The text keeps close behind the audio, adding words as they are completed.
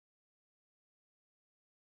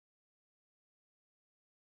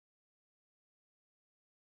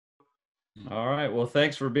All right. Well,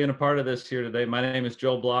 thanks for being a part of this here today. My name is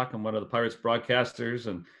Joe Block. I'm one of the Pirates broadcasters,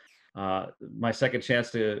 and my second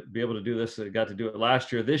chance to be able to do this. I got to do it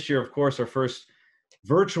last year. This year, of course, our first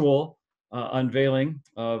virtual unveiling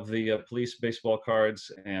of the police baseball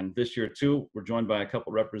cards. And this year, too, we're joined by a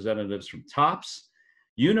couple representatives from Topps.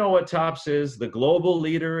 You know what Topps is, the global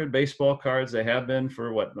leader in baseball cards. They have been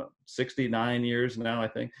for 69 years now, I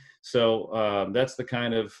think. So that's the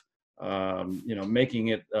kind of, making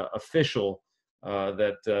it official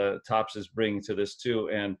that Topps is bringing to this, too.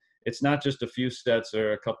 And it's not just a few sets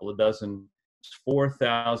or a couple of dozen, it's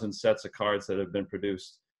 4,000 sets of cards that have been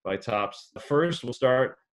produced by Topps. First, we'll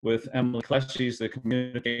start with Emily Klesch. She's the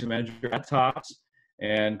communication manager at Topps.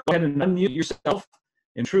 And go ahead and unmute yourself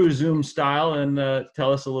in true Zoom style and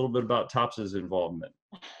tell us a little bit about Topps's involvement.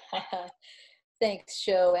 Thanks,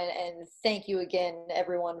 Joe, and thank you again,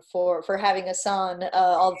 everyone, for having us on.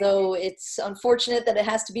 Although it's unfortunate that it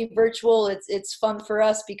has to be virtual, it's fun for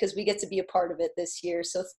us because we get to be a part of it this year.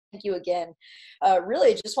 So thank you again.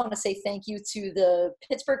 Really, just want to say thank you to the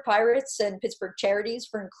Pittsburgh Pirates and Pittsburgh Charities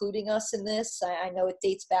for including us in this. I know it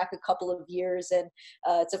dates back a couple of years, and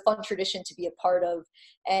it's a fun tradition to be a part of.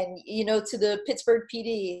 And, to the Pittsburgh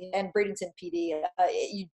PD and Bradenton PD,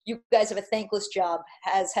 you guys have a thankless job,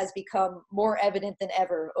 has become more evident than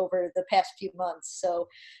ever over the past few months. So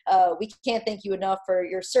we can't thank you enough for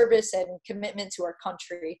your service and commitment to our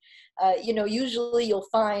country. Usually you'll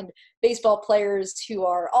find baseball players who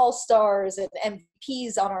are all-stars and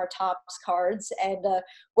MVPs on our Topps cards, and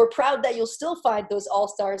we're proud that you'll still find those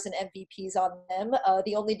all-stars and MVPs on them.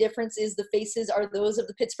 The only difference is the faces are those of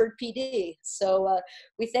the Pittsburgh PD. So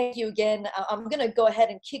we thank you again. I'm going to go ahead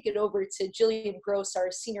and kick it over to Jillian Gross,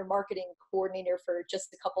 our senior marketing coordinator, for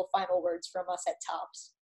just a couple final words from us at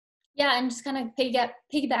Topps. Yeah, and just kind of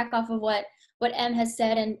piggyback off of what Em has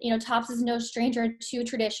said. And, Topps is no stranger to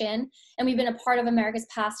tradition, and we've been a part of America's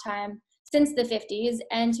pastime since the 50s.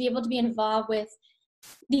 And to be able to be involved with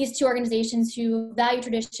these two organizations who value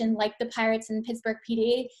tradition, like the Pirates and Pittsburgh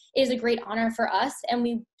PD, is a great honor for us. And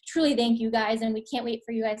we truly thank you guys, and we can't wait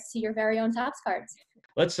for you guys to see your very own Topps cards.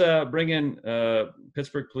 Let's bring in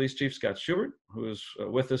Pittsburgh Police Chief Scott Schubert, who is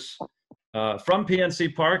with us from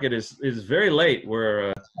PNC Park. It is very late.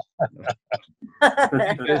 We're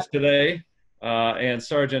today. And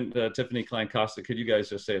Sergeant Tiffany Klein-Costa, could you guys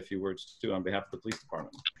just say a few words, too, on behalf of the police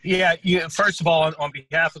department? Yeah, first of all, on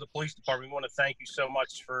behalf of the police department, we want to thank you so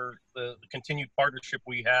much for the continued partnership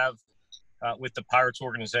we have with the Pirates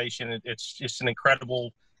organization. It's just an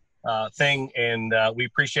incredible thing, and we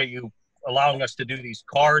appreciate you allowing us to do these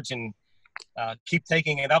cards and keep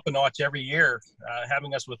taking it up a notch every year,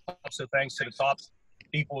 having us with Topps. So thanks to the Topps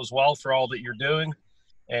people as well for all that you're doing,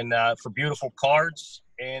 and for beautiful cards,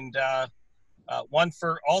 and one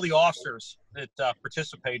for all the officers that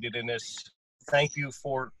participated in this. Thank you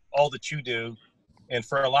for all that you do, and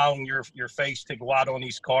for allowing your face to go out on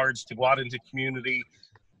these cards, to go out into the community,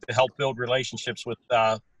 to help build relationships with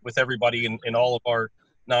everybody in all of our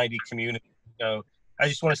 90 communities. So I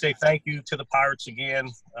just want to say thank you to the Pirates again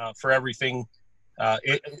for everything.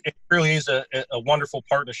 It really is a wonderful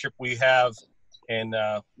partnership we have, and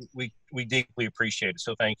we deeply appreciate it.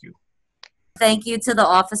 So thank you. Thank you to the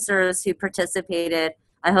officers who participated.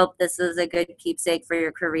 I hope this is a good keepsake for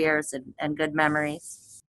your careers and good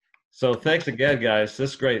memories. So thanks again, guys.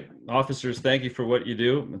 This is great. Officers, thank you for what you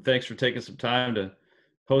do. And thanks for taking some time to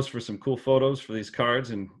post for some cool photos for these cards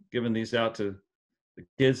and giving these out to the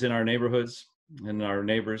kids in our neighborhoods and our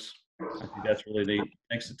neighbors. I think that's really neat.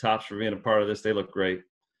 Thanks to Topps for being a part of this. They look great.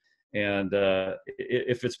 And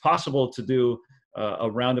if it's possible to do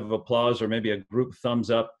a round of applause or maybe a group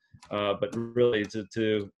thumbs up, but really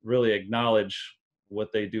to really acknowledge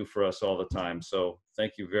what they do for us all the time. So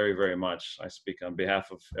thank you very, very much. I speak on behalf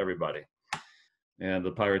of everybody. And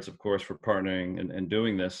the Pirates, of course, for partnering and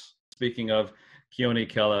doing this. Speaking of Keone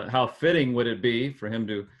Kela, how fitting would it be for him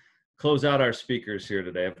to close out our speakers here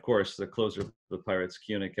today? Of course, the closer of the Pirates,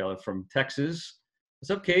 Keone Kela from Texas.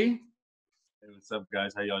 What's up, Key? Hey, what's up,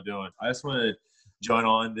 guys? How y'all doing? I just want to join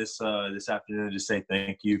on this afternoon to say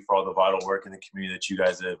thank you for all the vital work in the community that you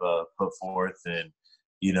guys have put forth. And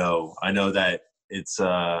I know that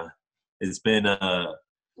it's been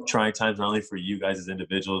trying times not only for you guys as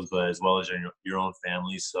individuals, but as well as your own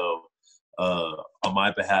families. So on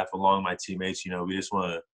my behalf, along my teammates, we just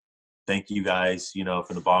want to thank you guys,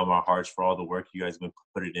 from the bottom of our hearts for all the work you guys have been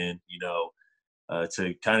putting in,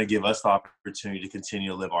 to kind of give us the opportunity to continue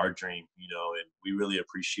to live our dream, and we really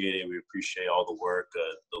appreciate it. We appreciate all the work,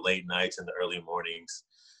 the late nights and the early mornings.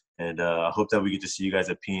 And I hope that we get to see you guys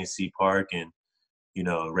at PNC Park and,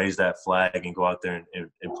 raise that flag and go out there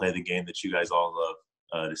and play the game that you guys all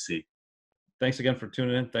love to see. thanks again for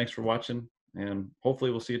tuning in. Thanks for watching. And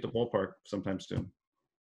hopefully we'll see you at the ballpark sometime soon.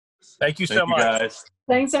 Thank you so much. Guys.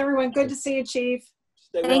 Thanks, everyone. Good to see you, Chief.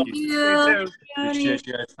 Stay Thank well. you. Appreciate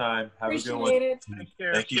you guys' time. Have a good one. Appreciate it. Take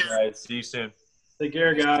care. Thank you, guys. See you soon. Take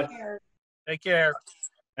care, guys. Take care.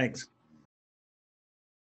 Thanks.